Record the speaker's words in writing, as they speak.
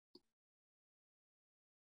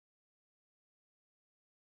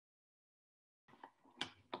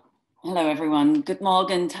Hello everyone. Good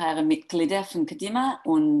Morgen, Teilnehmer Mitglieder von Kadima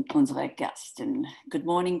und unsere Gästen. Good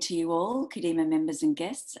morning to you all, Kadima members and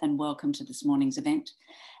guests, and welcome to this morning's event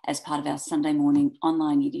as part of our Sunday morning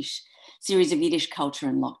online Yiddish series of Yiddish culture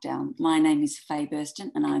and lockdown. My name is Faye Burston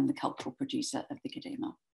and I'm the cultural producer of the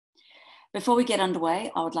Kadima. Before we get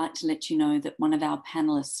underway, I would like to let you know that one of our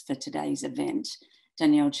panelists for today's event,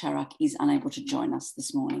 Danielle Charak, is unable to join us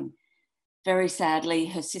this morning. Very sadly,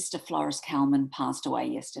 her sister Floris Kalman passed away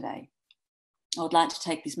yesterday. I would like to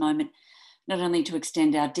take this moment not only to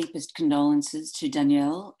extend our deepest condolences to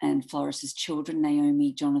Danielle and Floris's children,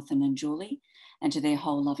 Naomi, Jonathan and Julie, and to their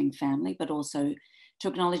whole loving family, but also to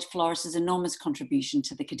acknowledge Floris's enormous contribution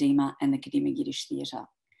to the Kadima and the Kadima Yiddish Theatre.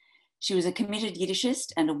 She was a committed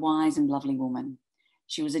Yiddishist and a wise and lovely woman.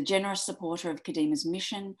 She was a generous supporter of Kadima's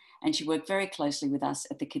mission, and she worked very closely with us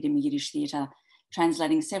at the Kadima Yiddish Theatre,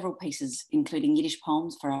 translating several pieces, including Yiddish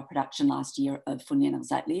poems for our production last year of Von Jener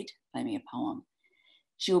Zeitlied, Play Me a Poem.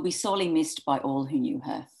 She will be sorely missed by all who knew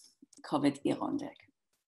her. Kovet Irondek.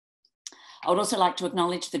 I would also like to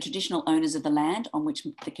acknowledge the traditional owners of the land on which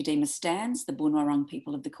the Kadima stands, the Bunurong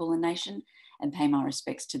people of the Kulin Nation, and pay my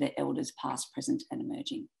respects to their elders past, present and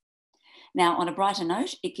emerging. Now, on a brighter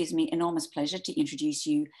note, it gives me enormous pleasure to introduce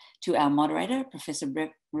you to our moderator, Professor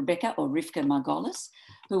Rebecca or Rivka Margolis,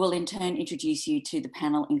 who will in turn introduce you to the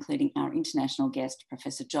panel, including our international guest,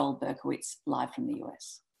 Professor Joel Berkowitz, live from the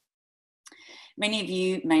US. Many of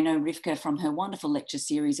you may know Rivka from her wonderful lecture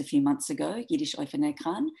series a few months ago, Yiddish Oyf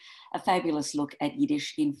Yiddish, a fabulous look at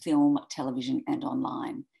Yiddish in film, television and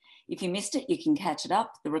online. If you missed it, you can catch it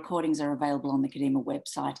up. The recordings are available on the Kadima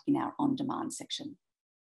website in our on-demand section.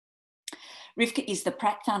 Rivka is the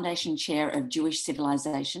Pratt Foundation Chair of Jewish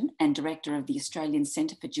Civilization and Director of the Australian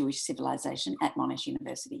Centre for Jewish Civilization at Monash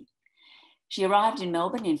University. She arrived in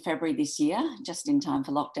Melbourne in February this year, just in time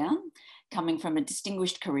for lockdown, coming from a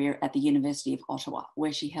distinguished career at the University of Ottawa,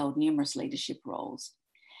 where she held numerous leadership roles.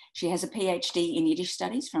 She has a PhD in Yiddish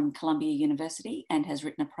Studies from Columbia University and has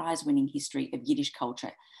written a prize-winning history of Yiddish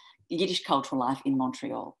cultural life in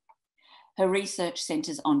Montreal. Her research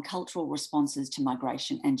centres on cultural responses to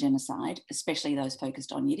migration and genocide, especially those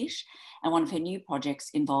focused on Yiddish, and one of her new projects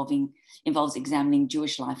involves examining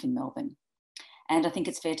Jewish life in Melbourne. And I think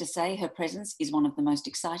it's fair to say her presence is one of the most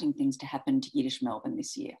exciting things to happen to Yiddish Melbourne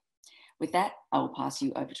this year. With that, I will pass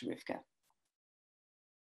you over to Rivka.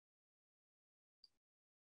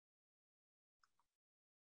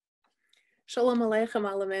 Shalom Aleichem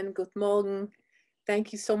Alamin, Good Morgen.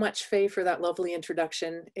 Thank you so much, Faye, for that lovely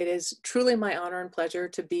introduction. It is truly my honor and pleasure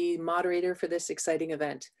to be moderator for this exciting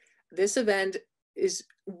event. This event is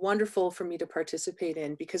wonderful for me to participate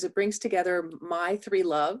in because it brings together my three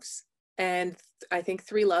loves, and I think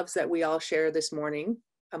three loves that we all share this morning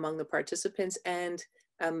among the participants and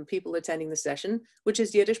people attending the session, which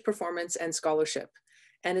is Yiddish performance and scholarship.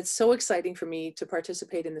 And it's so exciting for me to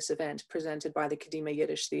participate in this event presented by the Kadima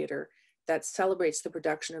Yiddish Theatre that celebrates the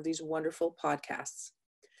production of these wonderful podcasts.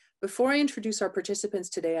 Before I introduce our participants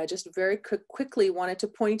today, I just very quickly wanted to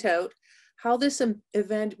point out how this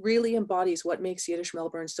event really embodies what makes Yiddish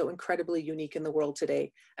Melbourne so incredibly unique in the world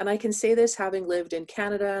today. And I can say this having lived in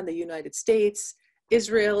Canada and the United States,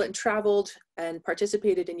 Israel, and traveled and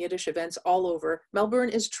participated in Yiddish events all over. Melbourne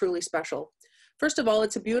is truly special. First of all,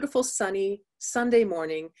 it's a beautiful sunny Sunday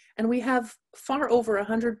morning, and we have far over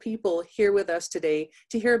 100 people here with us today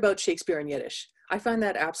to hear about Shakespeare in Yiddish. I find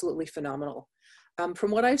that absolutely phenomenal. From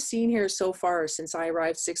what I've seen here so far since I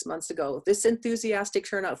arrived 6 months ago, this enthusiastic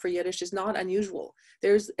turnout for Yiddish is not unusual.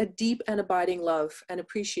 There's a deep and abiding love and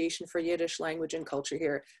appreciation for Yiddish language and culture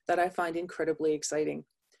here that I find incredibly exciting.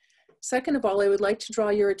 Second of all, I would like to draw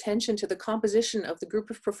your attention to the composition of the group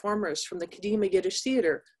of performers from the Kadima Yiddish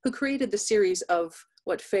Theatre who created the series of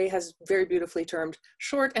what Faye has very beautifully termed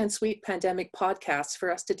short and sweet pandemic podcasts for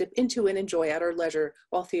us to dip into and enjoy at our leisure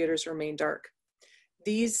while theaters remain dark.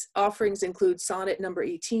 These offerings include Sonnet number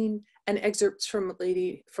 18 and excerpts from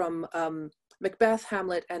Macbeth,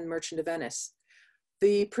 Hamlet, and Merchant of Venice.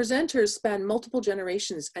 The presenters span multiple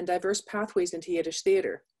generations and diverse pathways into Yiddish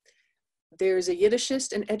theatre. There's a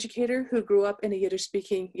Yiddishist and educator who grew up in a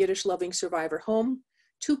Yiddish-speaking, Yiddish-loving survivor home,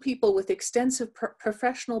 two people with extensive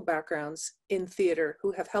professional backgrounds in theater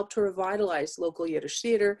who have helped to revitalize local Yiddish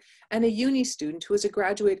theater, and a uni student who is a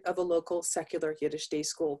graduate of a local secular Yiddish day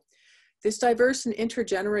school. This diverse and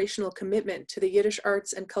intergenerational commitment to the Yiddish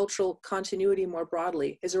arts and cultural continuity more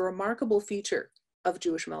broadly is a remarkable feature of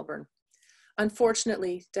Jewish Melbourne.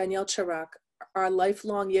 Unfortunately, Danielle Charak, our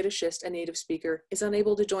lifelong Yiddishist and native speaker, is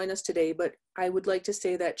unable to join us today, but I would like to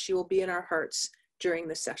say that she will be in our hearts during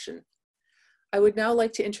this session. I would now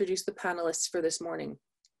like to introduce the panelists for this morning.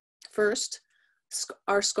 First,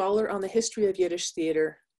 our scholar on the history of Yiddish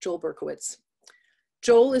theater, Joel Berkowitz.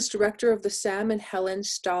 Joel is director of the Sam and Helen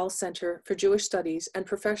Stahl Center for Jewish Studies and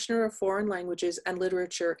professor of foreign languages and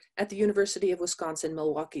literature at the University of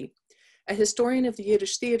Wisconsin-Milwaukee. A historian of the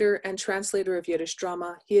Yiddish theater and translator of Yiddish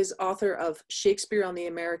drama, he is author of Shakespeare on the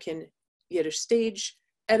American Yiddish Stage,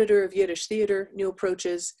 editor of Yiddish Theater, New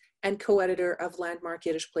Approaches, and co-editor of Landmark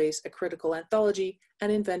Yiddish Plays, a critical anthology,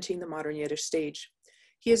 and Inventing the Modern Yiddish Stage.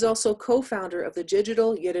 He is also co-founder of the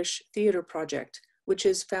Digital Yiddish Theatre Project, which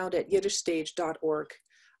is found at yiddishstage.org,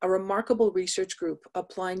 a remarkable research group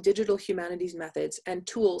applying digital humanities methods and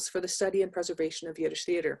tools for the study and preservation of Yiddish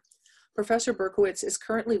theater. Professor Berkowitz is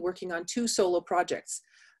currently working on 2 solo projects,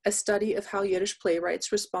 a study of how Yiddish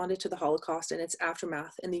playwrights responded to the Holocaust and its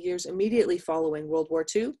aftermath in the years immediately following World War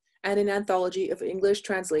II, and an anthology of English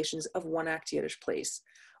translations of one-act Yiddish plays.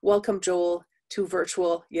 Welcome, Joel, to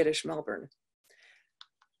virtual Yiddish Melbourne.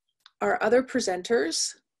 Our other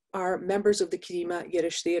presenters are members of the Kedima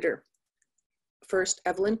Yiddish Theatre. First,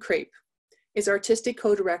 Evelyn Crape is artistic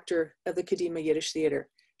co-director of the Kedima Yiddish Theatre.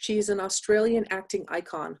 She is an Australian acting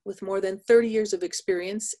icon with more than 30 years of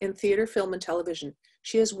experience in theatre, film, and television.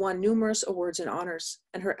 She has won numerous awards and honors,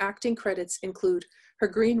 and her acting credits include her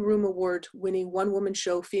Green Room Award-winning one-woman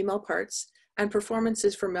show Female Parts and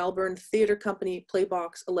performances for Melbourne Theatre Company,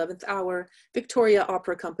 Playbox, 11th Hour, Victoria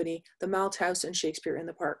Opera Company, The Malthouse, and Shakespeare in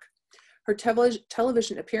the Park. Her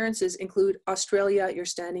television appearances include Australia, You're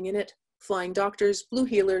Standing in It, Flying Doctors, Blue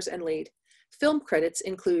Healers, and Laid. Film credits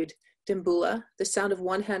include Dimbula, The Sound of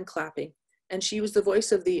One Hand Clapping, and she was the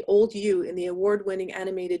voice of the old you in the award-winning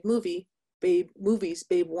animated movies Babe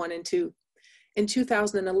 1 and 2. In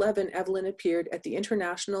 2011, Evelyn appeared at the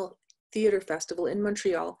International Theatre Festival in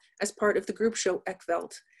Montreal as part of the group show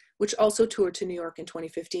Ekwelt, which also toured to New York in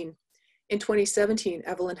 2015. In 2017,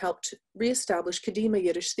 Evelyn helped reestablish Kedima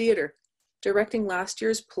Yiddish Theatre, directing last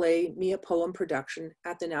year's play Mia Poem production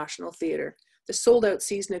at the National Theatre, the sold-out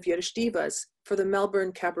season of Yiddish Divas for the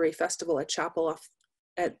Melbourne Cabaret Festival at Chapel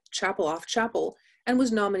Off Chapel, and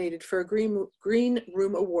was nominated for a Green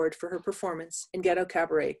Room Award for her performance in Ghetto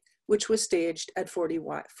Cabaret, which was staged at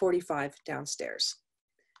 45 downstairs.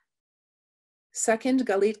 Second,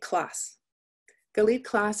 Galit Klaas. Galit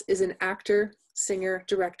Klaas is an actor, singer,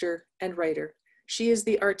 director, and writer. She is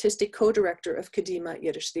the artistic co-director of Kedima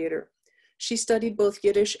Yiddish Theatre. She studied both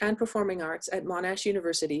Yiddish and performing arts at Monash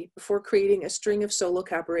University before creating a string of solo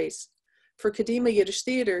cabarets. For Kedima Yiddish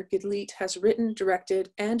Theatre, Galit has written, directed,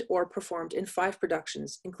 and or performed in 5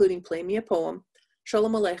 productions, including Play Me a Poem,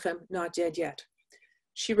 Shalom Aleichem, Not Dead Yet.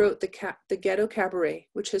 She wrote the Ghetto Cabaret,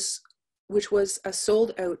 which was a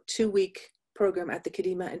sold-out 2-week program at the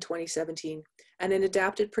Kedima in 2017, and an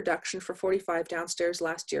adapted production for 45 downstairs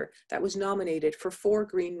last year that was nominated for 4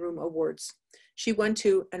 Green Room Awards. She won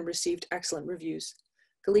 2 and received excellent reviews.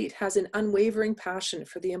 Galit has an unwavering passion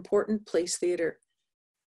for the important place theater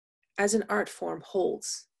as an art form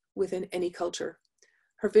holds within any culture.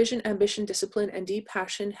 Her vision, ambition, discipline, and deep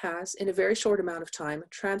passion has, in a very short amount of time,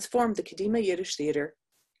 transformed the Kedima Yiddish Theatre,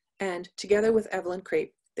 and together with Evelyn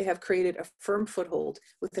Crape, they have created a firm foothold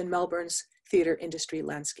within Melbourne's theatre industry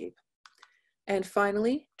landscape. And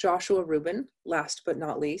finally, Joshua Rubin, last but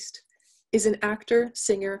not least, is an actor,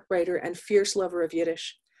 singer, writer, and fierce lover of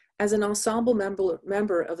Yiddish. As an ensemble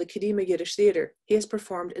member of the Kedima Yiddish Theatre, he has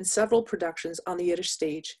performed in several productions on the Yiddish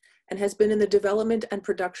stage and has been in the development and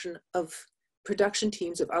production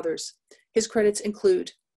teams of others. His credits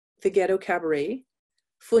include The Ghetto Cabaret,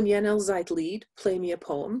 Fun Yenel Zeitlied, Play Me a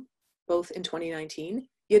Poem, both in 2019,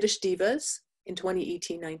 Yiddish Divas in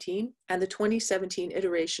 2018-19, and the 2017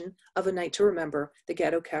 iteration of A Night to Remember, The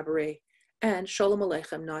Ghetto Cabaret, and Shalom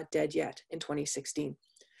Aleichem, Not Dead Yet in 2016.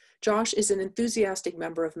 Josh is an enthusiastic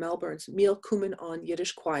member of Melbourne's Mil Kumen On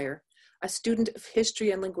Yiddish Choir, a student of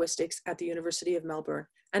history and linguistics at the University of Melbourne,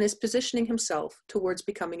 and is positioning himself towards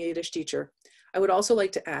becoming a Yiddish teacher. I would also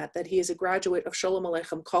like to add that he is a graduate of Shalom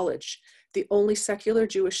Aleichem College, the only secular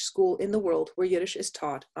Jewish school in the world where Yiddish is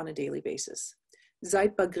taught on a daily basis.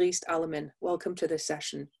 Seid begrüßt allemen. Welcome to this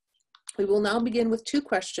session. We will now begin with 2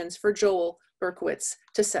 questions for Joel Berkowitz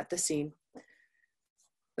to set the scene.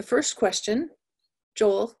 The first question,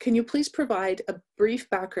 Joel, can you please provide a brief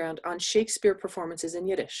background on Shakespeare performances in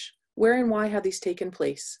Yiddish? Where and why have these taken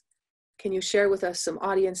place? Can you share with us some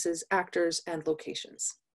audiences, actors, and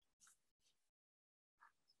locations?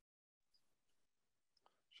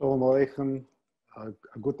 Shalom Aleichem.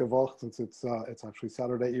 A good Woche, since it's actually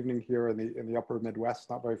Saturday evening here in the upper Midwest,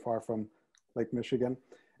 not very far from Lake Michigan.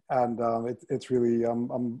 And it's really,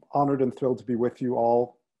 I'm honored and thrilled to be with you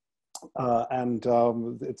all.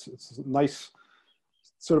 It's nice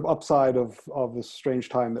sort of upside of this strange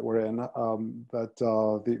time that we're in,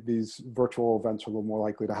 that these virtual events are a little more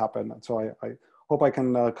likely to happen. And so I hope I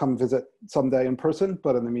can come visit someday in person,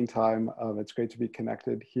 but in the meantime, it's great to be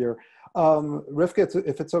connected here. Rivka,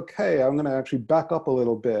 if it's okay, I'm gonna actually back up a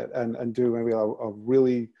little bit and do maybe a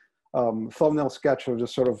really thumbnail sketch of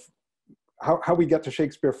just sort of how we get to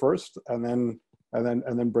Shakespeare first, and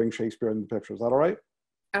then bring Shakespeare in the picture. Is that all right?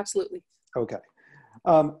 Absolutely. Okay.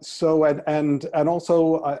 So and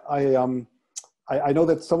also I know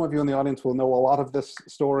that some of you in the audience will know a lot of this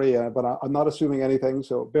story, but I'm not assuming anything,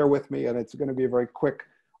 so bear with me, and it's going to be a very quick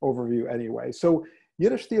overview anyway. So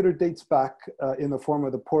Yiddish theater dates back in the form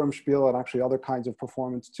of the Purim Spiel and actually other kinds of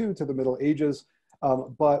performance too to the Middle Ages,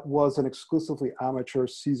 but was an exclusively amateur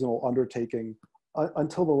seasonal undertaking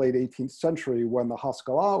until the late 18th century, when the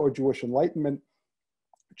Haskalah, or Jewish Enlightenment,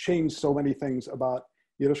 changed so many things about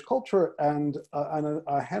Yiddish culture, and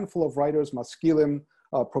a handful of writers, maskilim,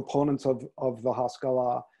 proponents of the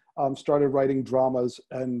Haskalah, started writing dramas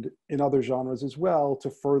and in other genres as well to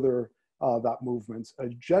further that movement's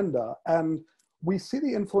agenda. And we see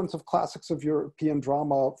the influence of classics of European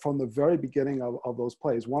drama from the very beginning of those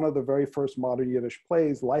plays. One of the very first modern Yiddish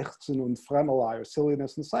plays, Leichtsinn und Fremmelei, or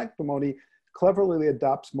Silliness and Sanctimony, cleverly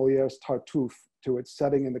adapts Molière's Tartuffe to its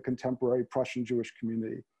setting in the contemporary Prussian Jewish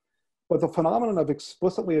community. But the phenomenon of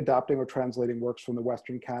explicitly adapting or translating works from the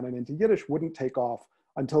Western canon into Yiddish wouldn't take off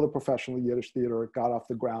until the professional Yiddish theater got off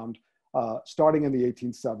the ground, starting in the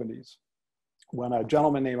 1870s, when a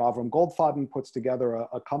gentleman named Avram Goldfaden puts together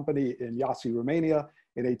a company in Iași, Romania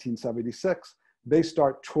in 1876. They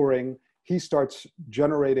start touring. He starts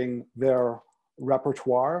generating their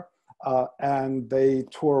repertoire, and they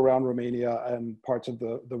tour around Romania and parts of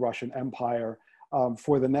the Russian Empire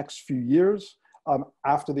for the next few years.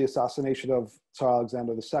 After the assassination of Tsar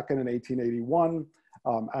Alexander II in 1881,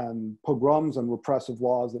 and pogroms and repressive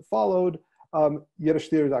laws that followed, Yiddish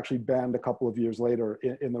theater is actually banned a couple of years later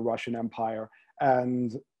in the Russian Empire.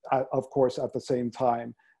 And of course, at the same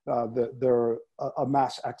time, a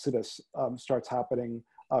mass exodus starts happening,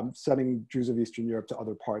 sending Jews of Eastern Europe to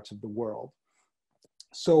other parts of the world.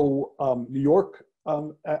 So New York,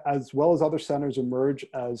 as well as other centers, emerge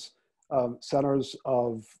as centers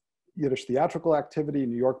of Yiddish theatrical activity,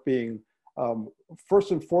 New York being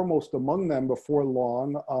first and foremost among them before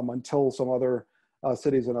long, until some other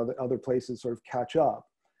cities and other places sort of catch up.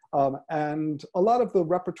 And a lot of the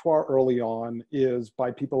repertoire early on is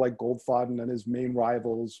by people like Goldfaden and his main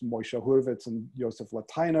rivals, Moshe Hurwitz and Josef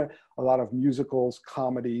Lateiner, a lot of musicals,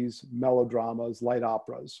 comedies, melodramas, light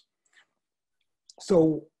operas.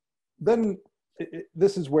 So then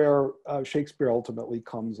this is where Shakespeare ultimately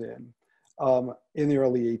comes in the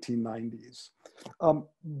early 1890s.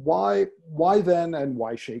 Why then, and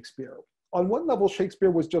why Shakespeare? On one level, Shakespeare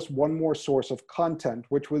was just one more source of content,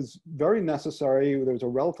 which was very necessary. There was a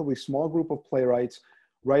relatively small group of playwrights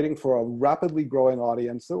writing for a rapidly growing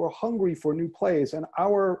audience that were hungry for new plays. And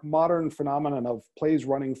our modern phenomenon of plays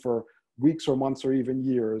running for weeks or months or even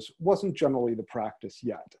years wasn't generally the practice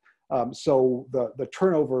yet. So the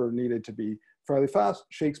turnover needed to be fairly fast.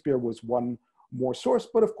 Shakespeare was one more source,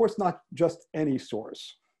 but of course not just any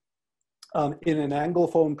source. In an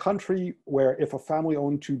Anglophone country where if a family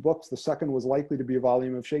owned 2 books, the second was likely to be a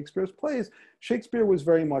volume of Shakespeare's plays, Shakespeare was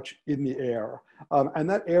very much in the air. And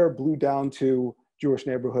that air blew down to Jewish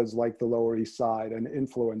neighborhoods like the Lower East Side and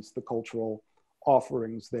influenced the cultural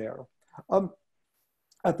offerings there.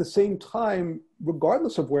 At the same time,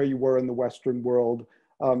 regardless of where you were in the Western world,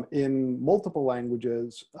 in multiple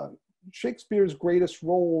languages, Shakespeare's greatest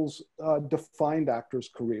roles defined actors'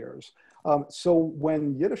 careers. So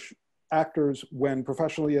when Yiddish actors, when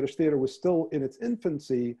professional Yiddish theater was still in its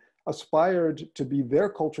infancy, aspired to be their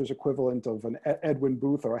culture's equivalent of an Edwin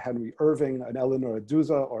Booth or a Henry Irving, an Eleanor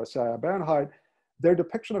Aduza or a Sarah Bernhardt, their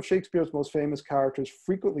depiction of Shakespeare's most famous characters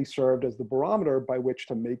frequently served as the barometer by which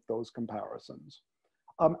to make those comparisons.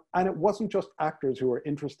 And it wasn't just actors who were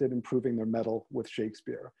interested in proving their mettle with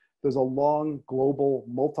Shakespeare. There's a long, global,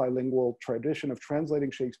 multilingual tradition of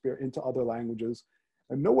translating Shakespeare into other languages,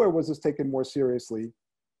 and nowhere was this taken more seriously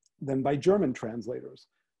than by German translators.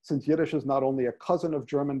 Since Yiddish is not only a cousin of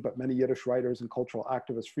German, but many Yiddish writers and cultural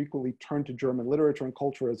activists frequently turn to German literature and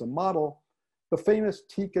culture as a model, the famous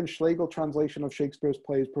Tieck and Schlegel translation of Shakespeare's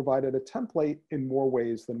plays provided a template in more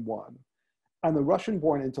ways than one. And the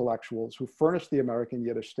Russian-born intellectuals who furnished the American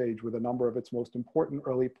Yiddish Stage with a number of its most important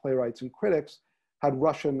early playwrights and critics had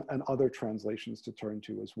Russian and other translations to turn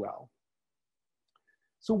to as well.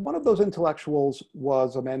 So one of those intellectuals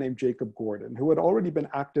was a man named Jacob Gordon, who had already been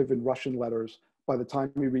active in Russian letters by the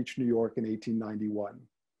time he reached New York in 1891.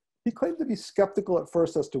 He claimed to be skeptical at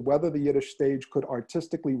first as to whether the Yiddish stage could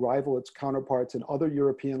artistically rival its counterparts in other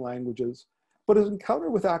European languages, but his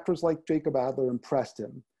encounter with actors like Jacob Adler impressed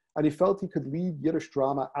him, and he felt he could lead Yiddish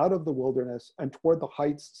drama out of the wilderness and toward the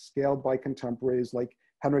heights scaled by contemporaries like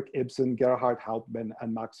Henrik Ibsen, Gerhard Hauptmann,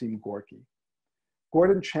 and Maxim Gorky.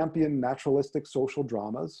 Gordon championed naturalistic social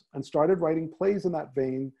dramas and started writing plays in that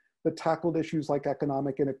vein that tackled issues like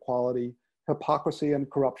economic inequality, hypocrisy and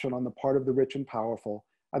corruption on the part of the rich and powerful,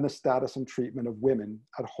 and the status and treatment of women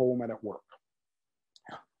at home and at work.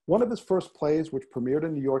 One of his first plays, which premiered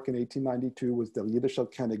in New York in 1892, was Der Jiddische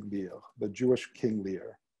König Lear, the Jewish King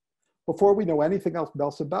Lear. Before we know anything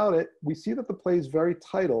else about it, we see that the play's very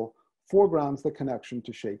title foregrounds the connection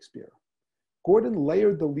to Shakespeare. Gordon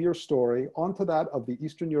layered the Lear story onto that of the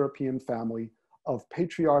Eastern European family of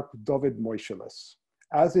patriarch David Moishelis.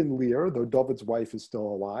 As in Lear, though David's wife is still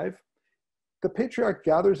alive, the patriarch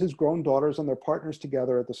gathers his grown daughters and their partners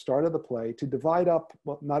together at the start of the play to divide up,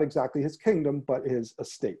 well, not exactly his kingdom, but his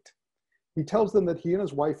estate. He tells them that he and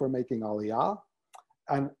his wife are making aliyah,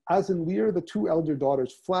 and as in Lear, the two elder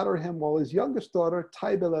daughters flatter him, while his youngest daughter,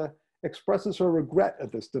 Taibele, expresses her regret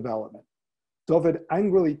at this development. David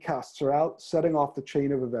angrily casts her out, setting off the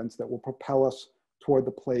chain of events that will propel us toward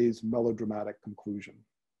the play's melodramatic conclusion.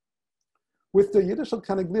 With the Jiddische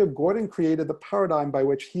König Lear, Gordon created the paradigm by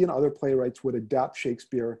which he and other playwrights would adapt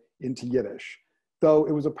Shakespeare into Yiddish, though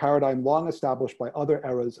it was a paradigm long established by other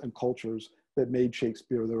eras and cultures that made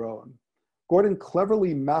Shakespeare their own. Gordon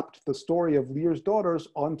cleverly mapped the story of Lear's daughters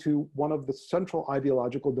onto one of the central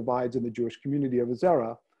ideological divides in the Jewish community of his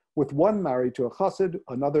era, with one married to a chassid,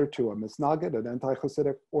 another to a misnagid, an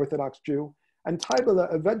anti-Hasidic Orthodox Jew, and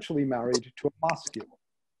Taibele eventually married to a maskil.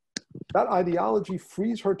 That ideology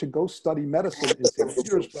frees her to go study medicine in St.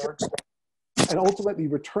 Petersburg and ultimately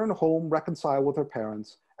return home, reconcile with her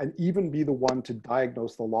parents, and even be the one to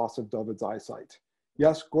diagnose the loss of David's eyesight.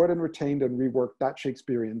 Yes, Gordon retained and reworked that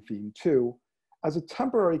Shakespearean theme too, as a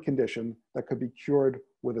temporary condition that could be cured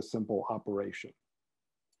with a simple operation.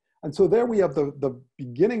 And so there we have the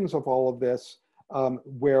beginnings of all of this,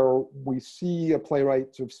 where we see a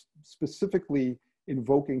playwright sort of specifically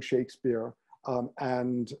invoking Shakespeare,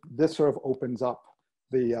 and this sort of opens up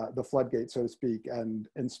the floodgate, so to speak, and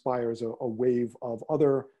inspires a wave of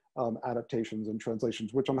other adaptations and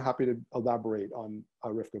translations, which I'm happy to elaborate on,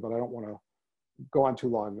 Rivka, but I don't want to go on too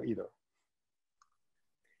long either.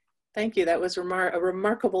 Thank you. That was a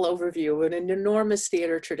remarkable overview of an enormous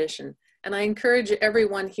theater tradition. And I encourage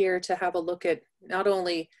everyone here to have a look at not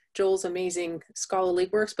only Joel's amazing scholarly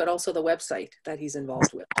works, but also the website that he's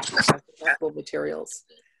involved with. Remarkable materials.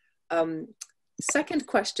 Second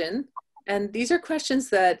question, and these are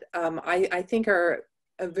questions that I think are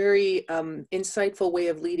a very insightful way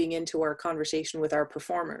of leading into our conversation with our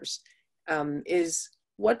performers, is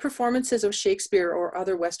what performances of Shakespeare or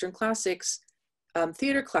other Western classics,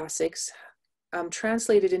 theater classics,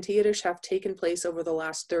 translated into Yiddish have taken place over the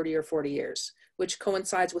last 30 or 40 years, which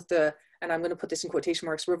coincides with the, and I'm going to put this in quotation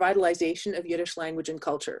marks, revitalization of Yiddish language and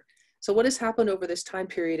culture. So what has happened over this time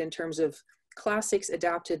period in terms of classics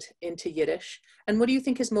adapted into Yiddish, and what do you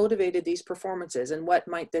think has motivated these performances, and what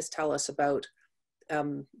might this tell us about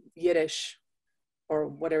Yiddish or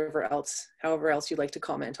whatever else, however else you'd like to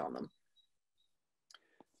comment on them?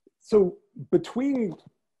 So between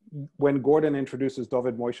when Gordon introduces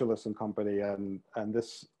David Moishelis and company and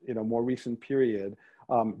this more recent period,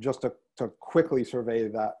 just to quickly survey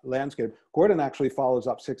that landscape, Gordon actually follows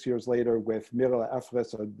up 6 years later with Mirle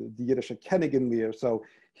Efres, the Jiddische König Lear. So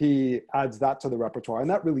he adds that to the repertoire, and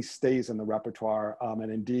that really stays in the repertoire.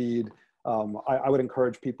 And indeed, I would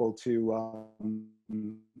encourage people to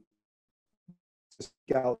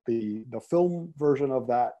scout the film version of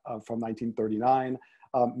that from 1939.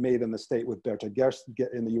 Made in the state with Berta Gersten,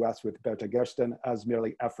 in the US with Berta Gersten as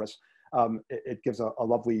Mirle Efres. It gives a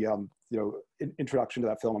lovely introduction to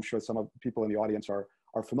that film. I'm sure some of the people in the audience are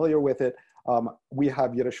familiar with it. We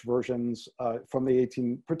have Yiddish versions from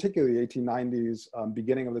particularly the 1890s,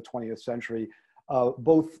 beginning of the 20th century,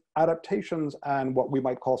 both adaptations and what we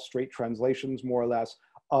might call straight translations, more or less,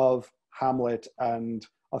 of Hamlet and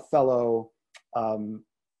Othello,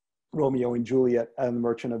 Romeo and Juliet, and The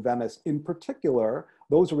Merchant of Venice. In particular,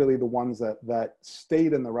 those are really the ones that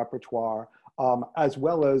stayed in the repertoire, as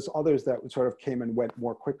well as others that sort of came and went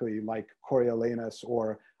more quickly, like Coriolanus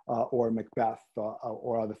or Macbeth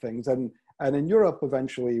or other things. And in Europe,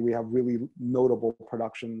 eventually, we have really notable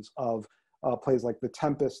productions of plays like The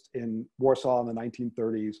Tempest in Warsaw in the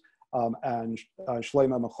 1930s, and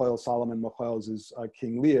Shlomo Mechoel, Solomon Mechoel's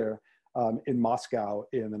King Lear, in Moscow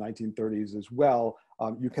in the 1930s as well,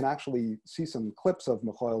 You can actually see some clips of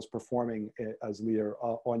Michael's performing as Lear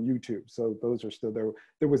on YouTube. So those are still there.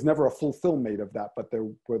 There was never a full film made of that, but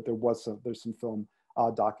there's some film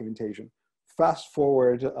documentation. Fast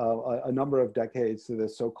forward a number of decades to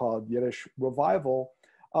this so-called Yiddish revival,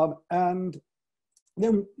 and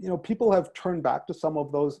then people have turned back to some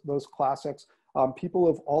of those classics. People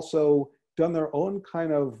have also done their own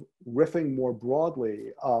kind of riffing more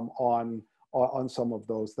broadly on some of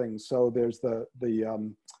those things. So there's the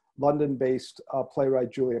London-based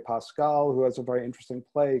playwright Julia Pascal, who has a very interesting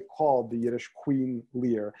play called The Yiddish Queen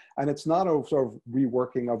Lear. And it's not a sort of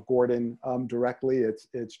reworking of Gordon directly,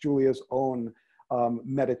 it's Julia's own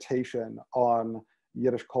meditation on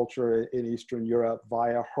Yiddish culture in Eastern Europe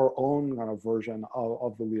via her own kind of version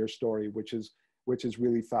of the Lear story, which is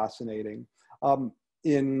really fascinating.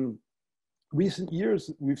 In recent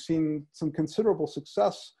years, we've seen some considerable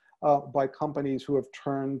success by companies who have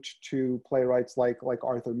turned to playwrights like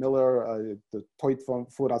Arthur Miller, the Toit von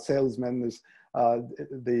a Salesman, is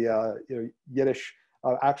the Yiddish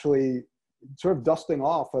actually sort of dusting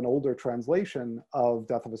off an older translation of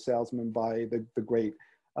Death of a Salesman by the great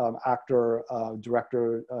actor,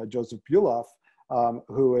 director Joseph Bulow,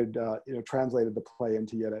 who had translated the play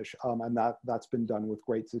into Yiddish, and that's been done with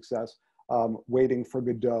great success. Waiting for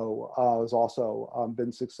Godot has also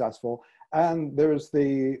been successful, and there's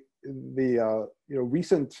the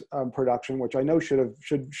recent production, which I know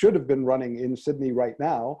should have been running in Sydney right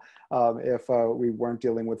now, if we weren't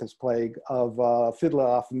dealing with this plague, of Fiddler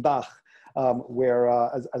auf dem Dach, where,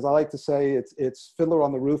 as I like to say, it's Fiddler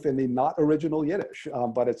on the Roof in the not original Yiddish,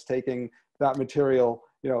 but it's taking that material,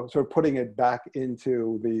 sort of putting it back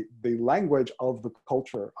into the language of the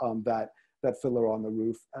culture that Fiddler on the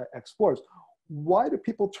Roof explores. Why do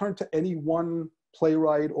people turn to any one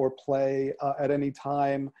playwright or play at any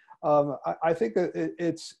time? I think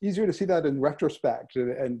it's easier to see that in retrospect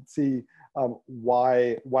and see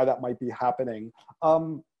why that might be happening.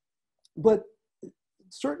 But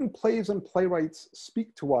certain plays and playwrights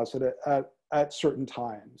speak to us at certain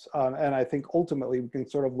times. And I think ultimately we can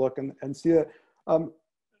sort of look and see that,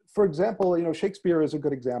 for example, Shakespeare is a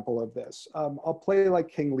good example of this. A play like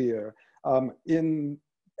King Lear,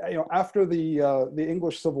 after the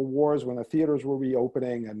English Civil Wars, when the theaters were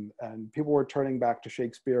reopening and people were turning back to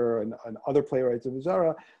Shakespeare and other playwrights of his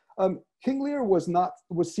era, King Lear was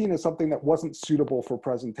seen as something that wasn't suitable for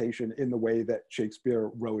presentation in the way that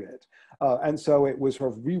Shakespeare wrote it, and so it was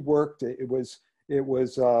sort of reworked. It was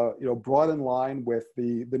brought in line with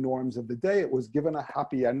the norms of the day. It was given a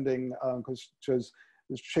happy ending because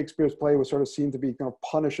Shakespeare's play was sort of seen to be kind of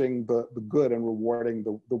punishing the good and rewarding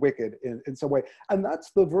the wicked in some way. And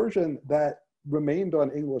that's the version that remained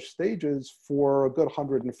on English stages for a good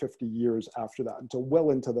 150 years after that, until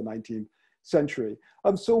well into the 19th century.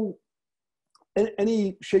 So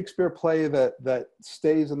any Shakespeare play that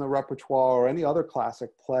stays in the repertoire, or any other classic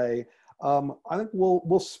play, I think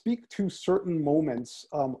will speak to certain moments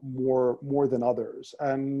more than others.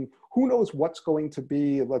 And who knows what's going to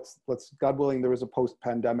be, let's God willing, there is a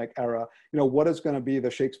post-pandemic era, what is going to be the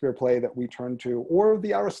Shakespeare play that we turn to, or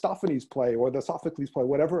the Aristophanes play, or the Sophocles play,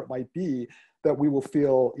 whatever it might be, that we will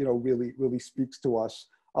feel, really speaks to us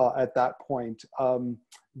at that point.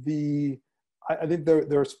 I think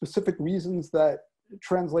there are specific reasons that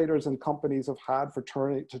translators and companies have had for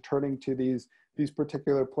turning to these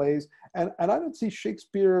particular plays, and I don't see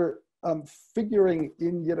Shakespeare figuring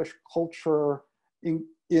in Yiddish culture in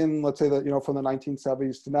let's say that from the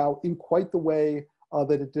 1970s to now in quite the way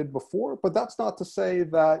that it did before. But that's not to say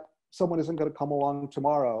that someone isn't going to come along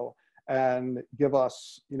tomorrow and give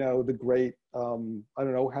us the great I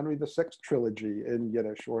don't know, Henry VI trilogy in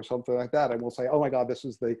Yiddish or something like that, and we'll say, oh my God, this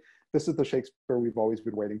is the Shakespeare we've always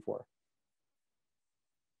been waiting for.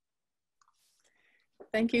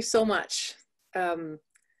 Thank you so much. And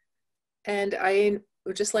I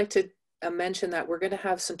would just like to mention that we're going to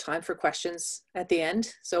have some time for questions at the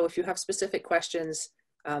end. So if you have specific questions,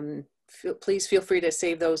 please feel free to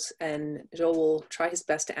save those, and Joel will try his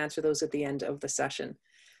best to answer those at the end of the session.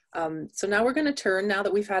 So now we're going to turn, now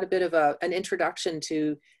that we've had a bit of an introduction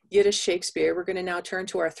to Yiddish Shakespeare, we're going to now turn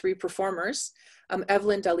to our three performers,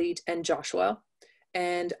 Evelyn, Dalit, and Joshua.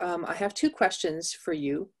 And I have two questions for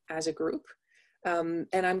you as a group. And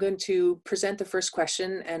I'm going to present the first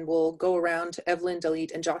question, and we'll go around to Evelyn,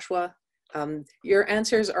 Dalit, and Joshua. Your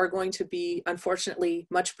answers are going to be, unfortunately,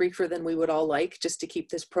 much briefer than we would all like, just to keep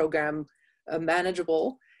this program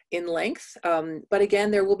manageable in length. But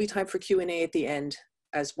again, there will be time for Q&A at the end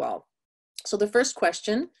as well. So the first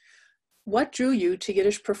question, what drew you to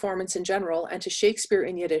Yiddish performance in general and to Shakespeare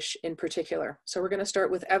in Yiddish in particular? So we're going to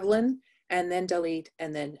start with Evelyn, and then Dalit,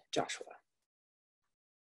 and then Joshua.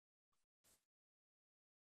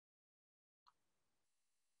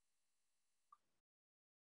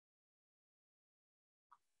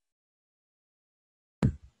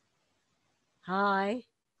 Hi.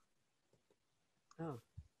 Oh.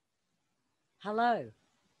 Hello.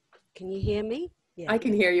 Can you hear me? Yeah. I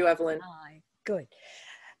can hear you, Evelyn. Hi. Good.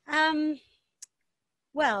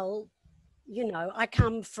 Well, you know, I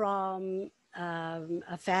come from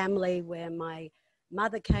a family where my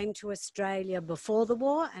mother came to Australia before the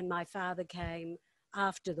war and my father came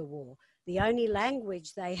after the war. The only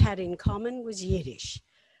language they had in common was Yiddish.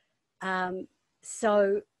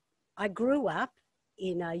 So I grew up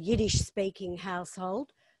in a Yiddish-speaking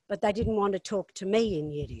household, but they didn't want to talk to me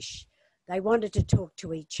in Yiddish. They wanted to talk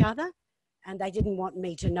to each other, and they didn't want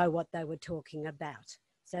me to know what they were talking about.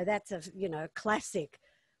 So that's a, you know, classic,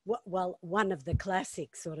 well, one of the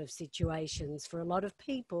classic sort of situations for a lot of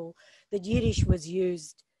people, that Yiddish was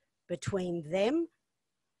used between them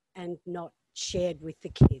and not shared with the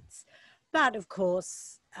kids. But of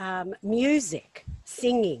course, music,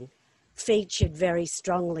 singing featured very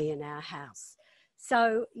strongly in our house.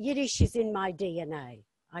 So Yiddish is in my DNA.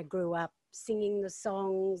 I grew up singing the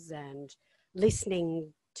songs and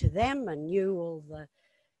listening to them and knew all the,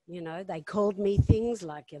 you know, they called me things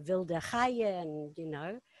like a wilde Chaie and, you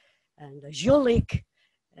know, and a Julik,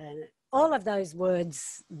 and all of those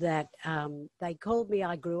words that they called me,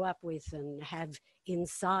 I grew up with and have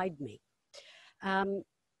inside me.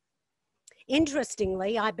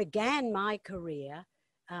 Interestingly, I began my career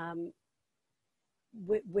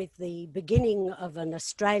with the beginning of an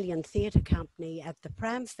Australian theatre company at the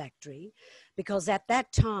Pram Factory, because at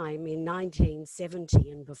that time in 1970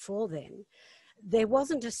 and before then, there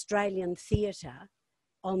wasn't Australian theatre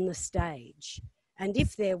on the stage. And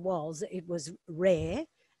if there was, it was rare,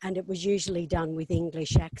 and it was usually done with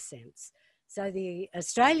English accents. So the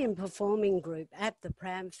Australian performing group at the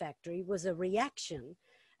Pram Factory was a reaction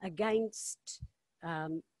against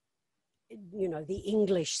you know, the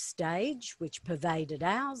English stage, which pervaded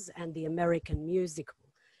ours, and the American musical.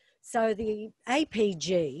 So the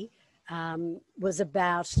APG was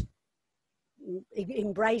about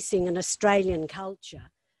embracing an Australian culture,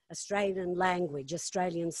 Australian language,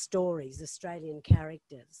 Australian stories, Australian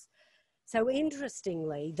characters. So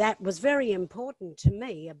interestingly, that was very important to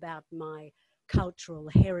me about my cultural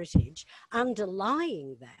heritage.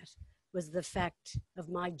 Underlying that was the fact of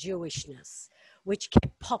my Jewishness, which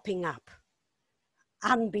kept popping up.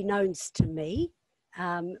 Unbeknownst to me,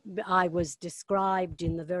 I was described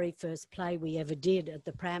in the very first play we ever did at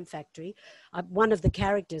the Pram Factory. One of the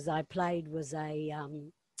characters I played was a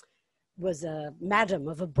madam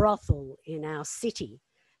of a brothel in our city.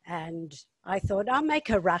 And I thought, I'll make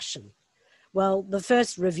her Russian. Well, the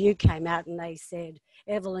first review came out and they said,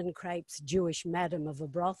 Evelyn Crape's Jewish madam of a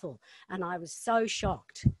brothel. And I was so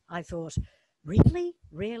shocked. I thought, really?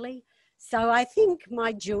 Really? So I think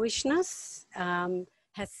my Jewishness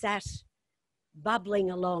has sat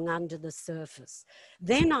bubbling along under the surface.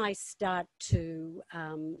 Then I start to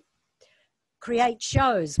create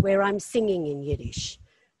shows where I'm singing in Yiddish.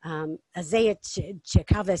 Azea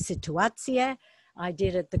Ciekawa Sytuacja, I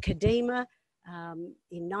did at the Kadima.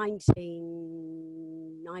 In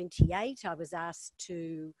 1998, I was asked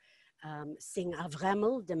to sing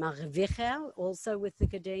Avremel de Marvicher, also with the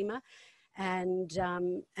Kadima. And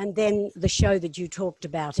then the show that you talked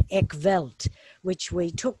about, Ek Welt, which we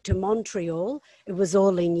took to Montreal. It was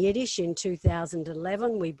all in Yiddish in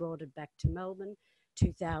 2011. We brought it back to Melbourne,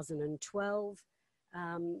 2012.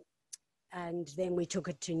 And then we took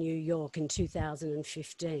it to New York in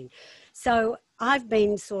 2015. So I've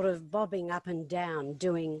been sort of bobbing up and down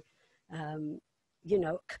doing, you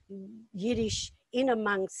know, Yiddish in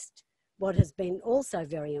amongst what has been also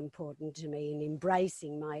very important to me in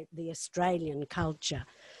embracing the Australian culture.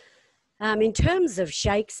 In terms of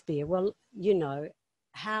Shakespeare, well, you know,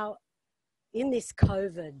 how in this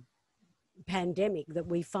COVID pandemic that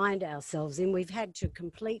we find ourselves in, we've had to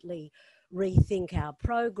completely rethink our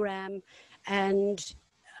program. And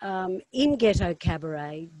in Ghetto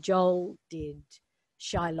Cabaret, Joel did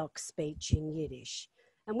Shylock's speech in Yiddish.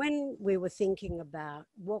 And when we were thinking about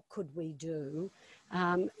what could we do,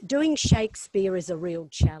 doing Shakespeare is a real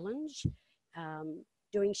challenge.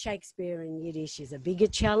 Doing Shakespeare in Yiddish is a bigger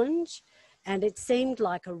challenge. And it seemed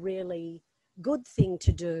like a really good thing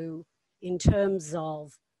to do in terms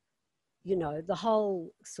of, you know, the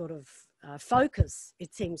whole sort of focus,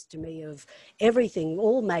 it seems to me, of everything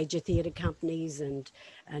all major theatre companies and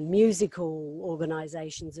musical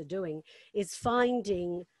organisations are doing is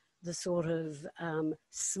finding the sort of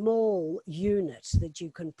small unit that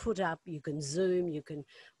you can put up, you can Zoom, you can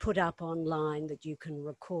put up online, that you can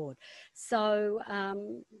record. So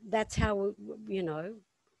that's how, you know,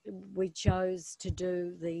 we chose to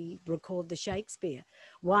record the Shakespeare.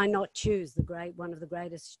 Why not choose one of the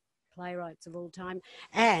greatest playwrights of all time,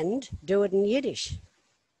 and do it in Yiddish.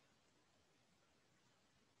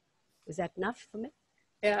 Is that enough for me?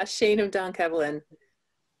 Yeah, Shane Dank, Evelyn.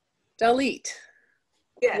 Dalit,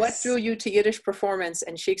 Yes. What drew you to Yiddish performance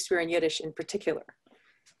and Shakespeare in Yiddish in particular?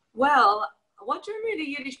 Well, what drew me to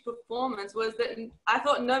Yiddish performance was that I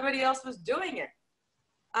thought nobody else was doing it.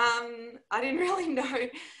 I didn't really know.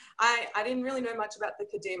 I didn't really know much about the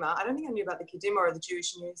Kadima. I don't think I knew about the Kadima or the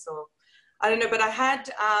Jewish News, or I don't know. But I had,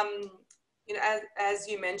 you know, as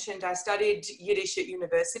you mentioned, I studied Yiddish at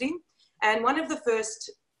university, and one of the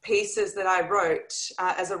first pieces that I wrote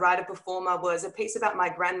as a writer performer was a piece about my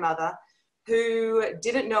grandmother who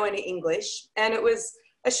didn't know any English, and it was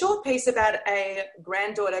a short piece about a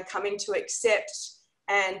granddaughter coming to accept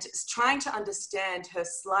and trying to understand her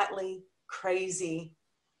slightly crazy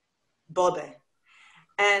body.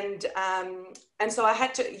 And so I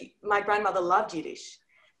had to, my grandmother loved Yiddish.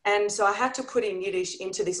 And so I had to put in Yiddish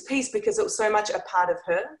into this piece because it was so much a part of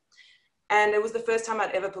her. And it was the first time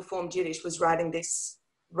I'd ever performed Yiddish, was writing this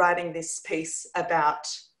piece about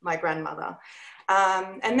my grandmother.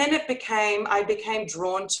 And then I became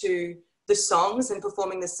drawn to the songs and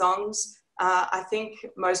performing the songs. I think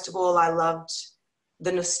most of all, I loved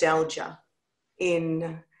the nostalgia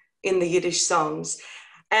in the Yiddish songs.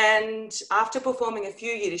 And after performing a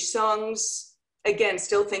few Yiddish songs, again,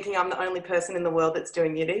 still thinking I'm the only person in the world that's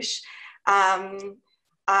doing Yiddish,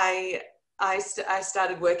 I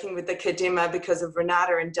started working with the Kadima because of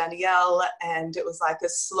Renata and Danielle, and it was like a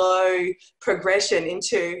slow progression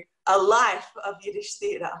into a life of Yiddish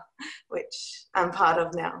theatre, which I'm part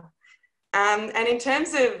of now. And in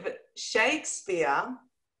terms of Shakespeare,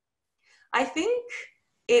 I think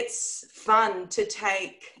it's fun to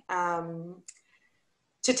take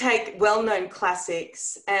well-known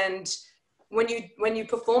classics, and when you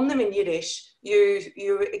perform them in Yiddish,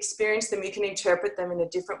 you experience them, you can interpret them in a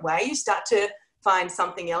different way. You start to find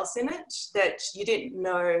something else in it that you didn't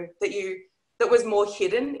know that was more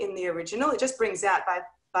hidden in the original. It just brings out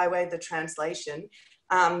by way of the translation,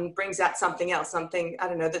 brings out something else, something, I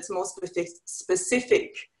don't know, that's more specific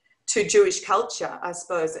to Jewish culture, I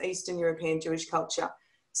suppose, Eastern European Jewish culture.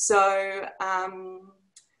 So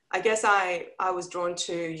I guess I was drawn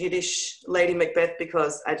to Yiddish Lady Macbeth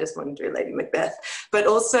because I just wanted to do Lady Macbeth. But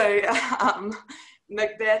also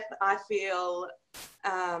Macbeth, I feel,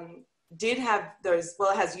 did have those,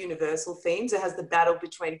 well, it has universal themes. It has the battle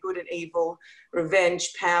between good and evil,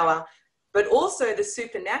 revenge, power, but also the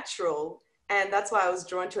supernatural. And that's why I was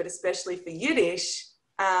drawn to it, especially for Yiddish,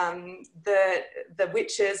 the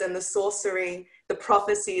witches and the sorcery, the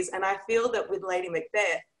prophecies. And I feel that with Lady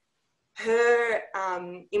Macbeth, her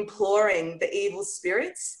imploring the evil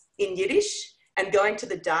spirits in Yiddish and going to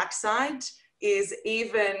the dark side is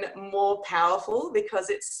even more powerful because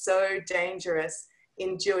it's so dangerous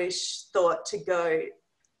in Jewish thought to go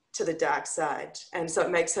to the dark side. And so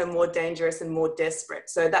it makes her more dangerous and more desperate.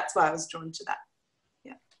 So that's why I was drawn to that.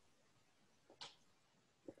 Yeah.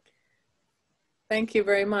 Thank you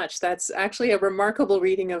very much. That's actually a remarkable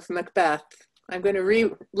reading of Macbeth. I'm going to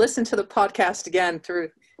re-listen to the podcast again through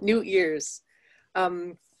new ears.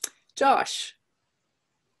 Josh,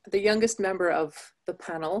 the youngest member of the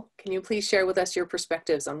panel, can you please share with us your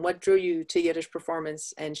perspectives on what drew you to Yiddish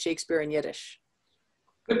performance and Shakespeare in Yiddish?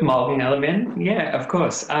 Good morning, Ellen. Yeah, of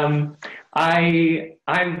course. I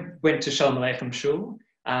went to Shalom Aleichem Shul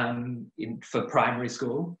for primary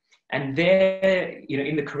school, and there, you know,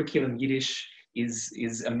 in the curriculum, Yiddish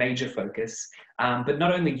is a major focus. But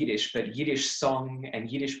not only Yiddish, but Yiddish song and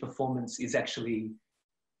Yiddish performance is actually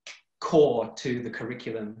core to the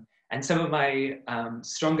curriculum. And some of my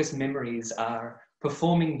strongest memories are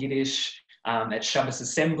performing Yiddish at Shabbos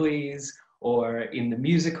assemblies or in the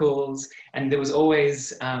musicals. And there was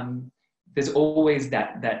always, there's always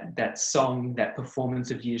that song, that performance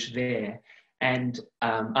of Yiddish there. And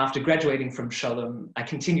after graduating from Shalom, I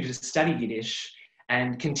continued to study Yiddish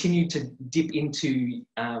and continued to dip into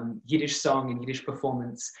Yiddish song and Yiddish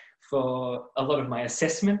performance for a lot of my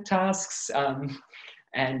assessment tasks.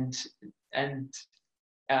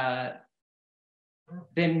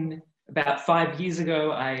 Then about 5 years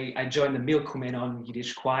ago, I joined the Milkumen on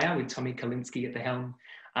Yiddish choir with Tommy Kalinsky at the helm,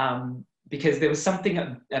 because there was something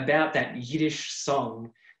about that Yiddish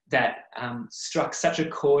song that struck such a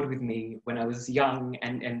chord with me when I was young,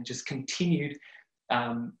 and just continued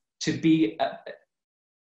to be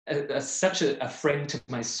such a friend to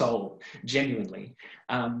my soul, genuinely.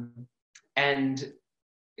 And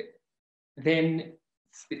then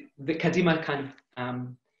the Kadima kind of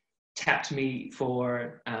tapped me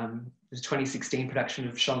for the 2016 production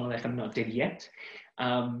of Shalom Aleichem Not Dead Yet.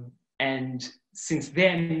 And since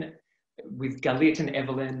then, with Galit and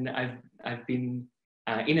Evelyn, I've been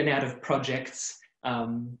in and out of projects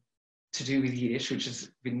to do with Yiddish, which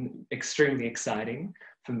has been extremely exciting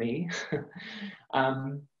for me.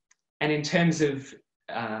 And in terms of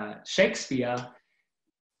Shakespeare,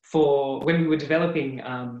 when we were developing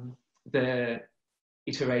the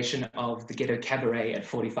iteration of the Ghetto Cabaret at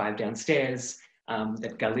 45 Downstairs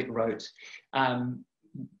that Galit wrote,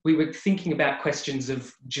 we were thinking about questions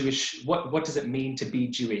of Jewish, what does it mean to be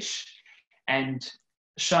Jewish? And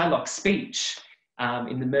Shylock's speech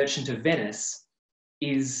in The Merchant of Venice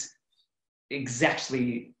is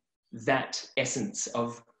exactly that essence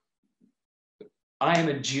of, I am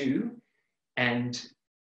a Jew and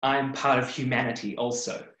I'm part of humanity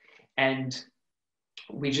also. And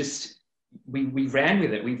we ran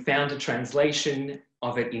with it. We found a translation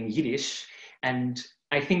of it in Yiddish. And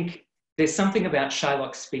I think there's something about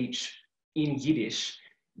Shylock's speech in Yiddish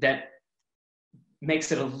that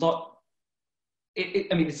makes it a lot, I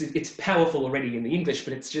mean, it's powerful already in the English,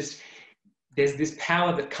 but it's just, there's this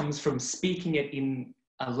power that comes from speaking it in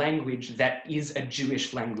a language that is a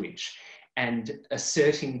Jewish language and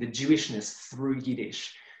asserting the Jewishness through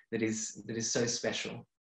Yiddish that is so special.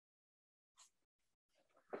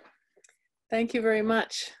 Thank you very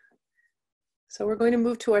much. So we're going to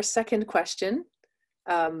move to our second question,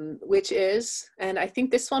 which is, and I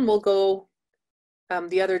think this one will go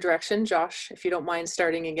the other direction. Josh, if you don't mind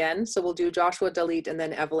starting again. So we'll do Joshua, Dalit, and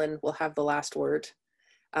then Evelyn will have the last word.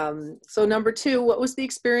 So number 2, what was the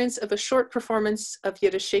experience of a short performance of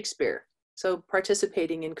Yiddish Shakespeare? So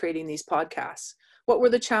participating in creating these podcasts. What were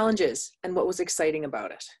the challenges and what was exciting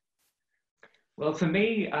about it? Well, for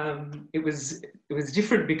me, it was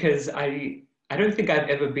different because I don't think I've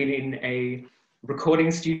ever been in a recording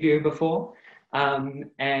studio before.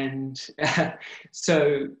 And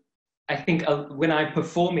so I think when I'm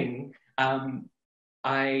performing,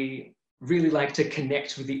 I really like to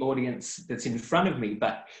connect with the audience that's in front of me,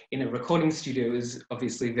 but in a recording studio is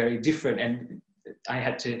obviously very different, and I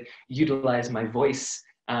had to utilize my voice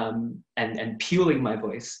and purely my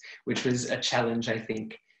voice, which was a challenge, I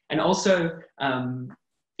think. And also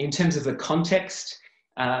in terms of the context,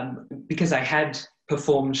 because I had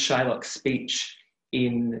performed Shylock's speech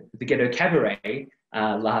in the Ghetto Cabaret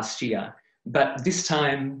last year, but this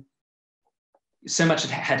time so much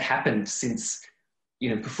had happened since,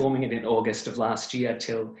 performing it in August of last year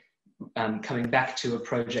till coming back to a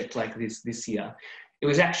project like this year. It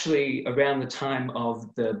was actually around the time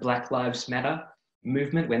of the Black Lives Matter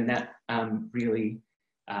movement when that really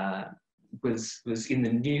was in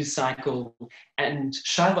the news cycle, and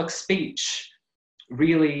Shylock's speech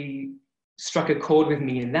really struck a chord with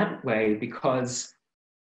me in that way because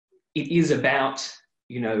it is about,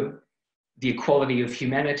 the equality of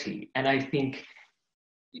humanity. And I think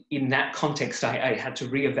in that context, I had to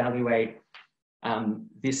reevaluate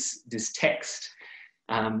this text.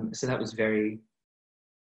 So that was very,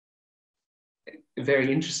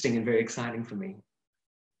 very interesting and very exciting for me.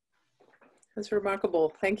 That's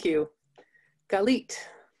remarkable. Thank you. Galit.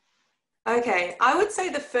 Okay, I would say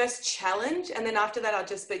the first challenge, and then after that, I'll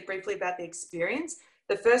just speak briefly about the experience.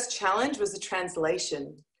 The first challenge was the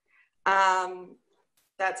translation.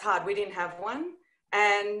 That's hard. We didn't have one.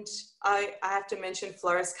 And I have to mention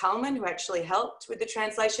Flores Kalman, who actually helped with the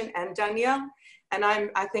translation, and Danielle. And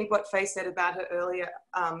I think what Faye said about her earlier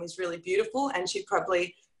is really beautiful, and she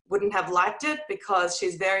probably wouldn't have liked it because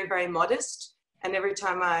she's very, very modest. And every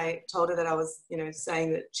time I told her that I was,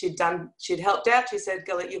 saying that she'd helped out, she said,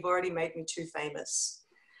 Galit, you've already made me too famous.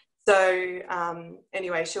 So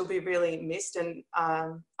anyway, she'll be really missed. And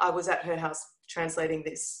I was at her house translating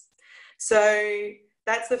this. So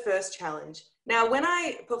that's the first challenge. Now, when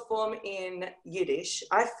I perform in Yiddish,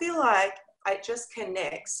 I feel like it just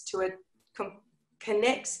connects to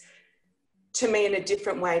me in a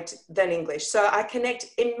different way than English. So I connect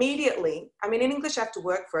immediately. I mean, in English, I have to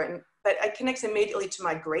work for it, but it connects immediately to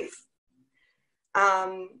my grief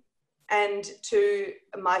and to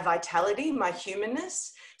my vitality, my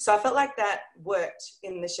humanness. So I felt like that worked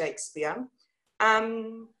in the Shakespeare.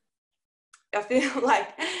 I feel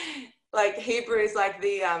like Hebrew is like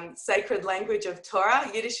the sacred language of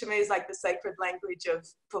Torah. Yiddish for me is like the sacred language of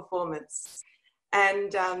performance.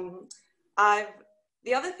 And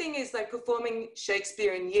the other thing is, like, performing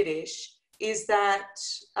Shakespeare in Yiddish is that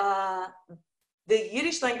the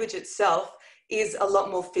Yiddish language itself is a lot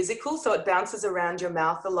more physical, so it bounces around your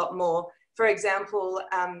mouth a lot more. For example,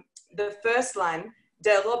 the first line,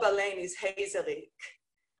 Der Rob allein is Hazerik,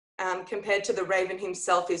 compared to the raven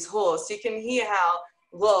himself is horse. You can hear how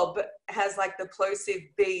Rob has like the plosive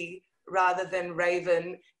B rather than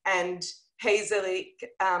raven, and Hazerik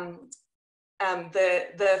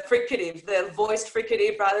the fricative, the voiced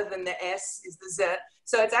fricative rather than the S is the Z.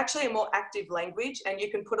 So it's actually a more active language, and you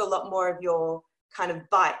can put a lot more of your kind of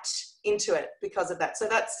bite into it because of that. So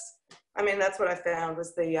that's, I mean, that's what I found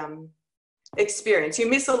was the experience. You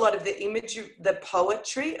miss a lot of the imagery, the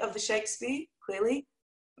poetry of the Shakespeare, clearly,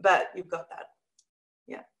 but you've got that.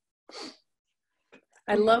 Yeah.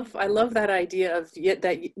 I love that idea of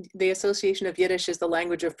that the association of Yiddish is the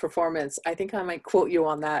language of performance. I think I might quote you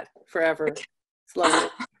on that forever. It's lovely.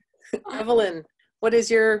 Evelyn, what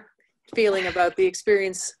is your feeling about the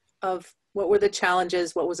experience of what were the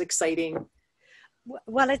challenges? What was exciting?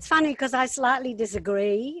 Well, it's funny because I slightly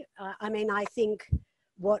disagree. I mean, I think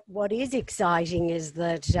what is exciting is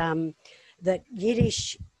that that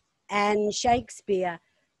Yiddish and Shakespeare,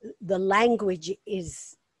 the language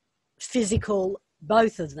is physical,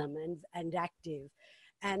 both of them, and active,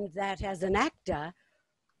 and that as an actor,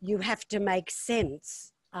 you have to make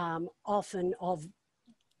sense often of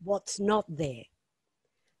what's not there.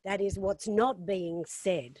 That is, what's not being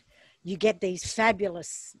said. You get these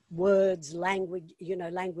fabulous words, language, you know,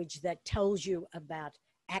 language that tells you about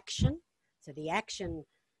action. So the action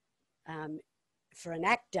for an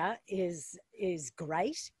actor is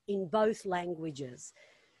great in both languages.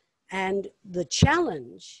 And the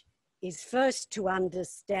challenge is first to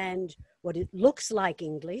understand what it looks like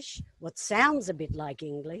English, what sounds a bit like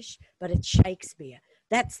English, but it's Shakespeare.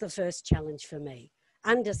 That's the first challenge for me.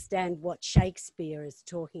 Understand what Shakespeare is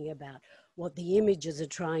talking about, what the images are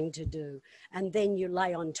trying to do. And then you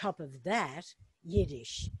lay on top of that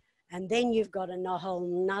Yiddish. And then you've got a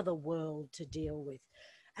whole nother world to deal with.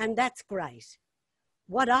 And that's great.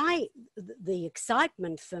 The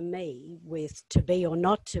excitement for me with To Be or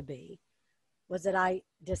Not to Be was that I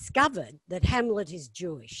discovered that Hamlet is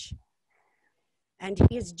Jewish. And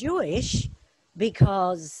he is Jewish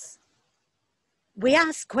because we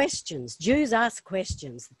ask questions. Jews ask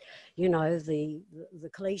questions. You know, the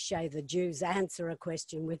cliche, the Jews answer a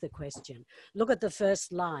question with a question. Look at the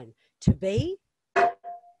first line. To be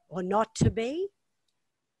or not to be?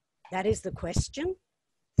 That is the question.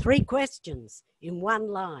 3 questions in one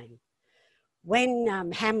line.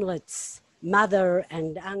 When Hamlet's mother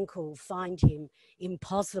and uncle find him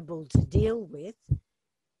impossible to deal with,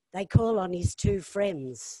 they call on his 2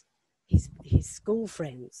 friends, his school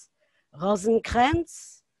friends,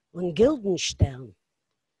 Rosenkranz and Guildenstern,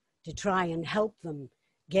 to try and help them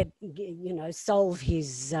solve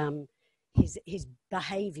his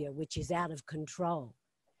behavior, which is out of control.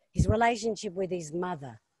 His relationship with his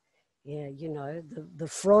mother, the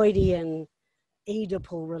Freudian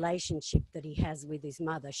Oedipal relationship that he has with his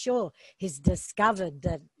mother. Sure, he's discovered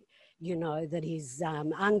that, that his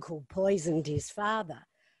uncle poisoned his father.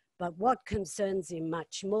 But what concerns him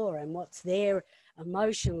much more, and what's there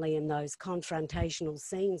emotionally in those confrontational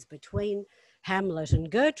scenes between Hamlet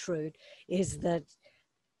and Gertrude, is that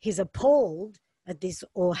he's appalled at this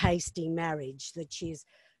hasty marriage, that she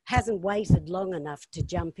hasn't waited long enough to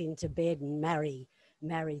jump into bed and marry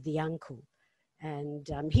the uncle. And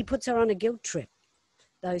he puts her on a guilt trip.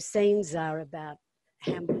 Those scenes are about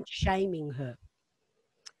Hamlet shaming her.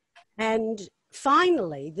 And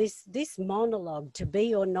finally, this monologue, To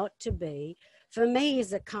Be or Not to Be, for me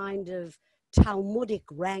is a kind of Talmudic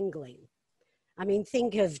wrangling. I mean,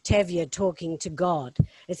 think of Tevye talking to God.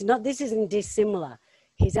 This isn't dissimilar.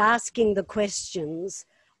 He's asking the questions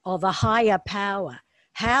of a higher power.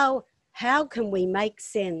 How can we make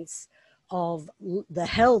sense of the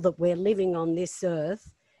hell that we're living on this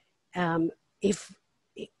earth, and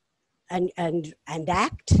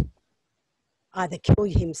act, either kill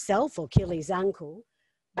himself or kill his uncle,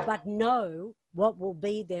 but know what will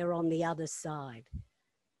be there on the other side?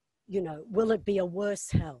 Will it be a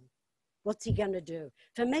worse hell? What's he going to do?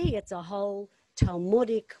 For me, it's a whole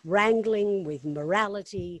Talmudic wrangling with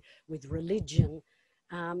morality, with religion,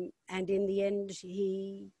 and in the end,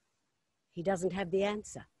 he doesn't have the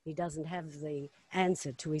answer. He doesn't have the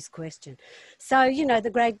answer to his question. So, the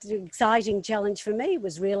great exciting challenge for me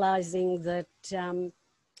was realizing that,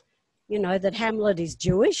 that Hamlet is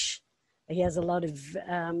Jewish. He has a lot of,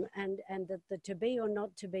 and that the To Be or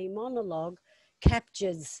Not to Be monologue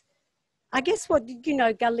captures, I guess, what,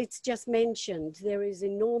 Galitz just mentioned. There is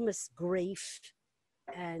enormous grief,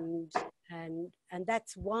 and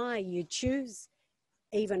that's why you choose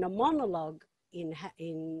even a monologue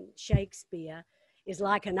in Shakespeare is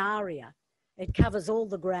like an aria. It covers all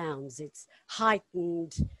the grounds. It's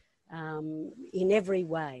heightened in every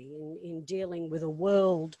way, in dealing with a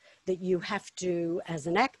world that you have to, as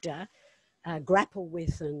an actor, grapple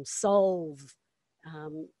with and solve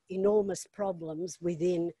enormous problems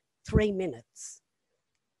within 3 minutes.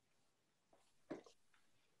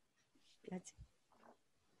 That's it.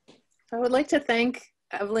 I would like to thank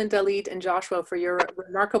Evelyn, Dalit, and Joshua for your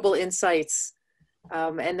remarkable insights.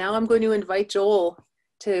 And now I'm going to invite Joel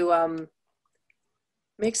to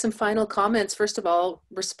make some final comments. First of all,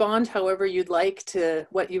 respond however you'd like to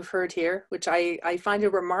what you've heard here, which I find a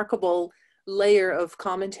remarkable layer of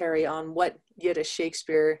commentary on what Yiddish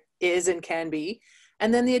Shakespeare is and can be.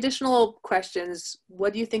 And then the additional questions,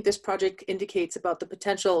 what do you think this project indicates about the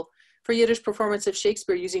potential for Yiddish performance of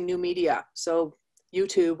Shakespeare using new media? So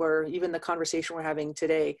YouTube or even the conversation we're having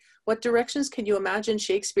today. What directions can you imagine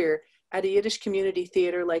Shakespeare at a Yiddish community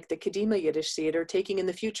theater like the Kadima Yiddish Theatre taking in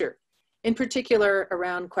the future? In particular,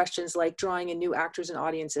 around questions like drawing in new actors and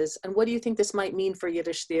audiences, and what do you think this might mean for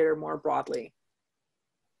Yiddish theater more broadly?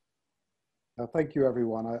 Thank you,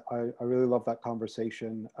 everyone. I really love that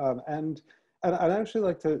conversation. And I'd actually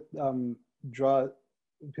like to draw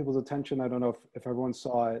people's attention. I don't know if everyone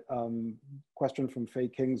saw it. Question from Faye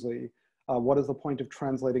Kingsley. What is the point of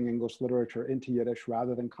translating English literature into Yiddish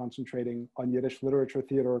rather than concentrating on Yiddish literature,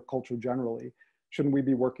 theater, or culture generally? Shouldn't we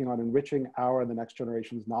be working on enriching our and the next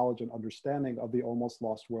generation's knowledge and understanding of the almost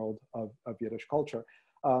lost world of Yiddish culture?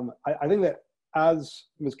 I think that as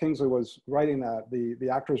Ms. Kingsley was writing that, the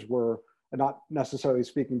actors were not necessarily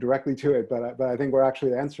speaking directly to it, but I think we're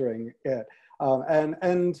actually answering it.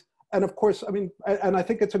 And of course, I mean, and I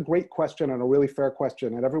think it's a great question and a really fair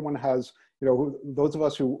question. And everyone has, you know, those of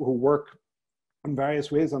us who work in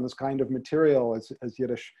various ways on this kind of material as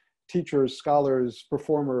Yiddish teachers, scholars,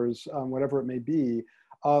 performers, whatever it may be,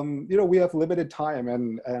 you know, we have limited time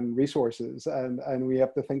and resources, and we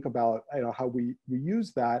have to think about, you know, how we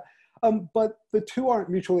use that. But the two aren't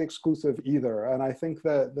mutually exclusive either. And I think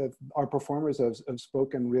that our performers have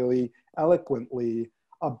spoken really eloquently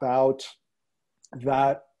about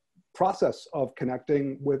that process of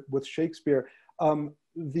connecting with Shakespeare.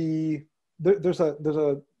 There's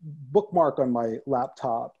a bookmark on my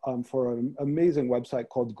laptop for an amazing website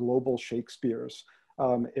called Global Shakespeares.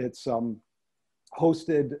 It's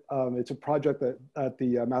hosted, it's a project at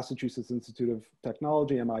the Massachusetts Institute of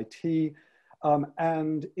Technology, MIT,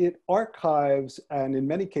 and it archives and in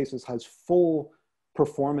many cases has full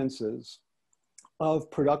performances of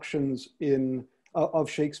productions of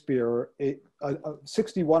Shakespeare,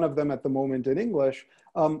 61 of them at the moment in English,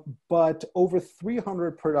 but over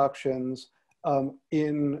 300 productions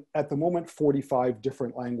in, at the moment, 45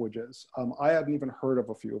 different languages. I hadn't even heard of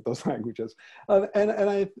a few of those languages.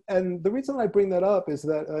 And the reason I bring that up is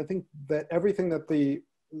that I think that everything that the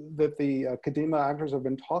Kadima actors have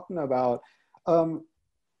been talking about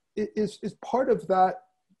is part of that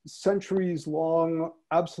centuries-long,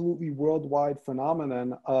 absolutely worldwide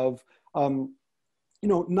phenomenon of, you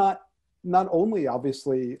know, not only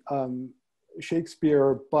obviously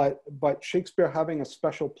Shakespeare, but Shakespeare having a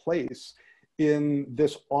special place in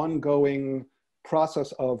this ongoing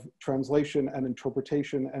process of translation and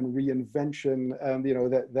interpretation and reinvention, and you know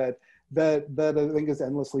that I think is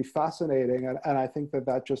endlessly fascinating, and I think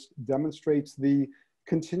that just demonstrates the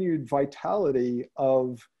continued vitality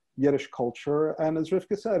of Yiddish culture. And as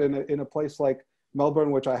Rivka said, in a place like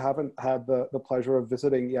Melbourne, which I haven't had the pleasure of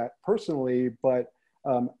visiting yet personally, but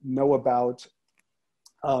know about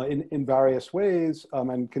in various ways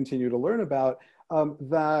and continue to learn about,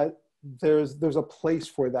 that there's a place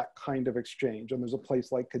for that kind of exchange, and there's a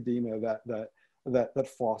place like Kadima that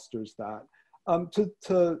fosters that.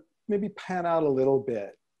 To maybe pan out a little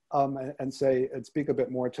bit and speak a bit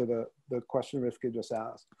more to the question Rivka just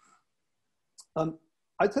asked.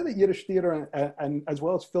 I'd say that Yiddish theater and as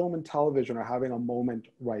well as film and television are having a moment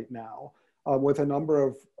right now with a number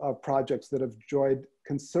of projects that have enjoyed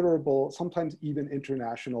considerable, sometimes even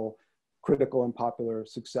international, critical and popular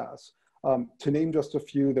success. To name just a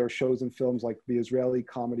few, there are shows and films like the Israeli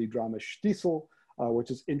comedy drama Shtisel, which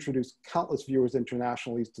has introduced countless viewers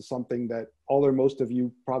internationally to something that all or most of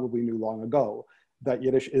you probably knew long ago, that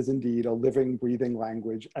Yiddish is indeed a living, breathing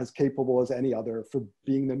language as capable as any other for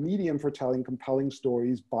being the medium for telling compelling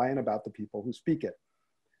stories by and about the people who speak it.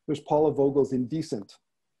 There's Paula Vogel's Indecent,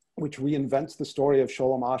 which reinvents the story of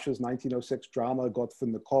Sholem Asch's 1906 drama, Gott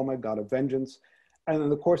von der Komme, God of Vengeance, and in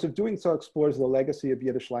the course of doing so explores the legacy of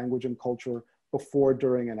Yiddish language and culture before,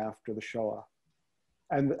 during, and after the Shoah.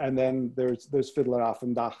 And then there's Fiddler auf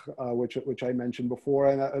dem Dach, which I mentioned before,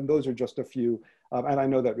 and those are just a few. And I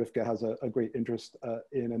know that Rivka has a great interest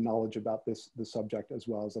in and knowledge about this subject as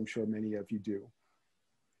well, as I'm sure many of you do.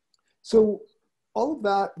 So all of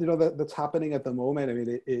that, you know, that's happening at the moment, I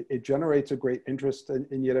mean, it generates a great interest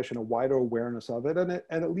in Yiddish and a wider awareness of it, and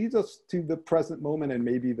it leads us to the present moment and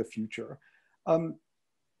maybe the future.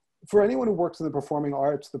 For anyone who works in the performing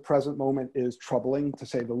arts, the present moment is troubling, to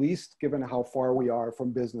say the least, given how far we are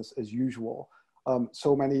from business as usual.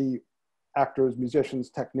 So many actors, musicians,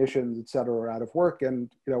 technicians, etc., are out of work,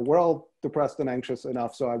 and we're all depressed and anxious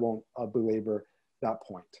enough, so I won't belabor that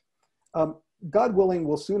point. God willing,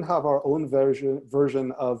 we'll soon have our own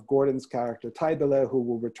version of Gordon's character, Taibele, who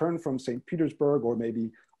will return from St. Petersburg or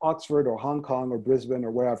maybe Oxford or Hong Kong or Brisbane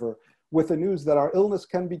or wherever, with the news that our illness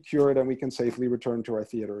can be cured and we can safely return to our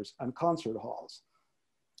theaters and concert halls.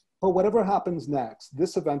 But whatever happens next,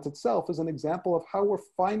 this event itself is an example of how we're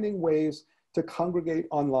finding ways to congregate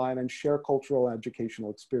online and share cultural and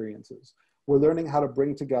educational experiences. We're learning how to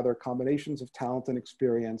bring together combinations of talent and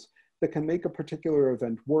experience that can make a particular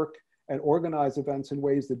event work, and organize events in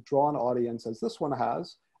ways that draw an audience, as this one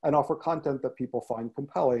has, and offer content that people find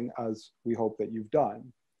compelling, as we hope that you've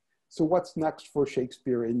done. So what's next for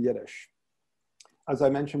Shakespeare in Yiddish? As I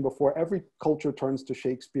mentioned before, every culture turns to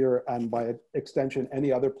Shakespeare, and by extension,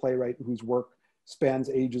 any other playwright whose work spans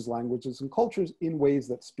ages, languages, and cultures in ways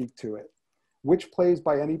that speak to it. Which plays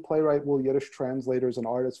by any playwright will Yiddish translators and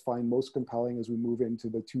artists find most compelling as we move into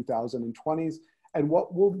the 2020s? And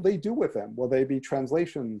what will they do with them? Will they be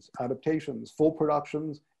translations, adaptations, full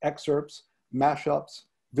productions, excerpts, mashups,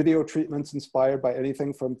 video treatments inspired by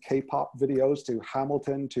anything from K-pop videos to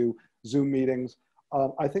Hamilton to Zoom meetings?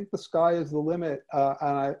 I think the sky is the limit,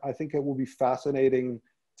 and I think it will be fascinating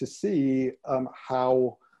to see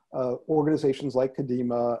how organizations like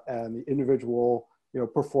Kadima and the individual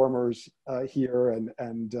performers here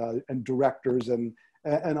and directors and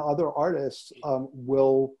other artists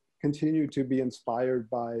will continue to be inspired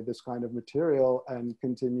by this kind of material and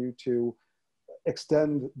continue to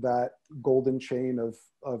extend that golden chain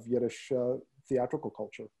of Yiddish theatrical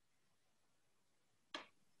culture.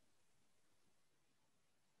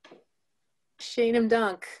 Shainem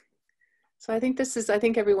Dank. So I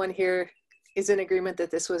think everyone here is in agreement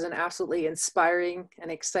that this was an absolutely inspiring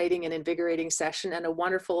and exciting and invigorating session and a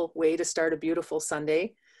wonderful way to start a beautiful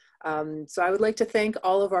Sunday. So I would like to thank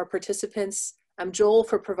all of our participants. Joel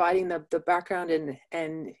for providing the background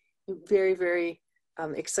and very, very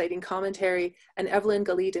exciting commentary, and Evelyn,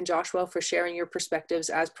 Galit, and Joshua for sharing your perspectives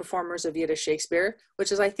as performers of Yiddish Shakespeare,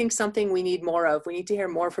 which is, I think, something we need more of. We need to hear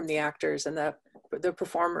more from the actors and the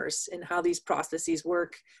performers and how these processes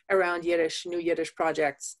work around Yiddish, new Yiddish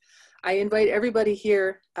projects. I invite everybody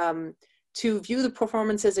here to view the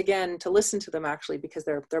performances again, to listen to them actually, because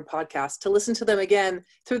they're podcasts, to listen to them again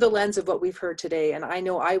through the lens of what we've heard today. And I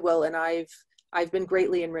know I will, and I've been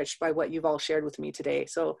greatly enriched by what you've all shared with me today.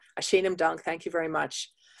 So Shainem Dank, thank you very much.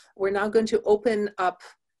 We're now going to open up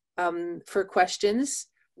for questions,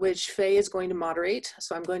 which Faye is going to moderate.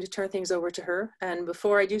 So I'm going to turn things over to her. And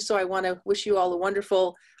before I do so, I want to wish you all a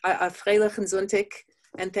wonderful Freilichen Sonntag,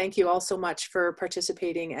 and thank you all so much for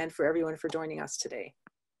participating and for everyone for joining us today.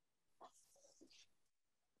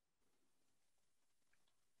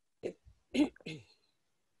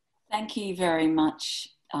 Thank you very much,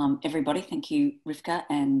 everybody. Thank you, Rivka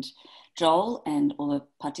and Joel and all the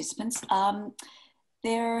participants.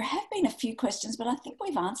 There have been a few questions, but I think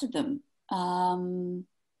we've answered them.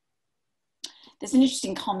 There's an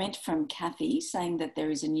interesting comment from Kathy saying that there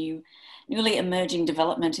is a newly emerging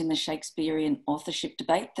development in the Shakespearean authorship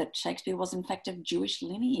debate that Shakespeare was in fact of Jewish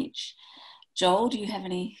lineage. Joel, do you have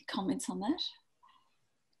any comments on that?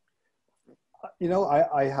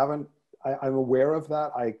 I haven't. I'm aware of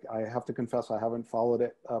that. I have to confess I haven't followed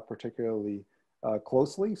it particularly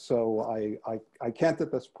closely, so I can't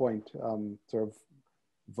at this point sort of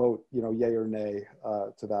vote, yay or nay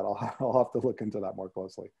to that. I'll have to look into that more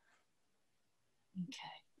closely.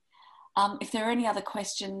 Okay. If there are any other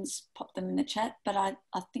questions, pop them in the chat, but I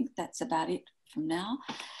think that's about it for now.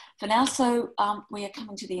 So we are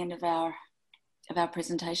coming to the end of our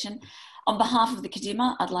presentation. On behalf of the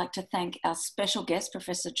Kadima, I'd like to thank our special guest,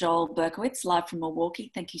 Professor Joel Berkowitz, live from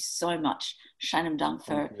Milwaukee. Thank you so much, Shainem Dank,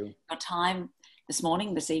 for your time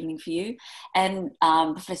this evening for you. And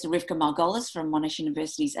Professor Rivka Margolis from Monash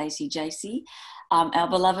University's ACJC. Our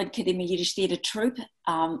beloved Kadima Yiddish Theatre Troupe,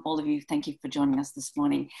 all of you, thank you for joining us this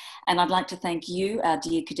morning. And I'd like to thank you, our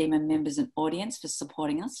dear Kadima members and audience, for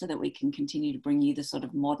supporting us so that we can continue to bring you the sort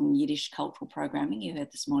of modern Yiddish cultural programming you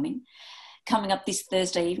heard this morning. Coming up this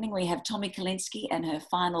Thursday evening, we have Tommy Kalinsky and her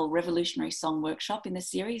final revolutionary song workshop in the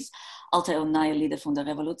series, Alte und Neue Lieder von der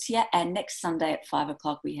Revolution. And next Sunday at 5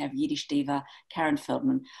 o'clock, we have Yiddish diva Karen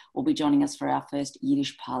Feldman will be joining us for our first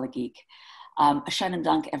Yiddish Parlor Geek. Shainem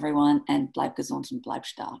Dank, everyone, and bleib gesund und bleib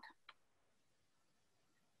stark.